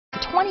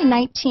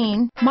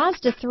2019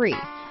 Mazda 3.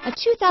 A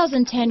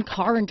 2010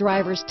 Car and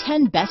Driver's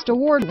 10 Best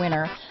Award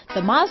winner,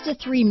 the Mazda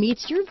 3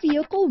 meets your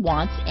vehicle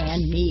wants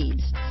and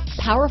needs.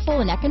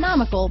 Powerful and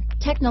economical,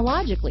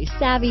 technologically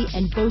savvy,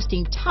 and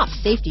boasting top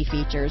safety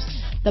features,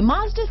 the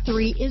Mazda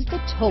 3 is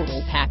the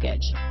total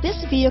package.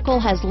 This vehicle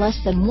has less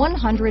than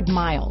 100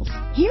 miles.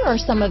 Here are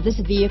some of this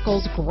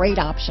vehicle's great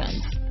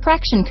options: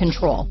 traction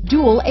control,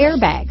 dual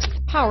airbags,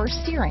 power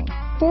steering,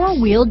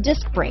 four-wheel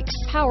disc brakes,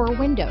 power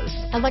windows,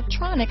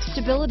 electronic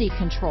stability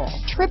control,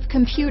 trip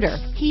computer,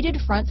 heated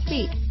front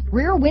seats,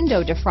 rear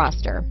window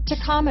defroster,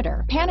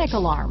 tachometer, panic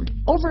alarm,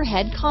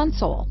 overhead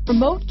console,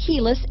 remote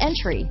keyless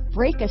entry,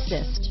 brake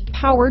assist,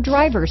 power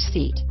driver's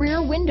seat,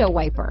 rear window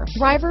wiper,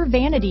 driver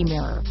vanity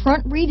mirror,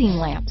 front reading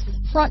lamps,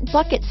 front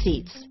bucket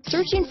seats.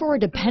 Searching for a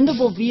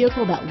dependable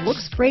vehicle that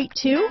looks great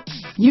too?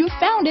 You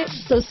found it,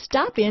 so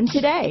stop in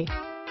today.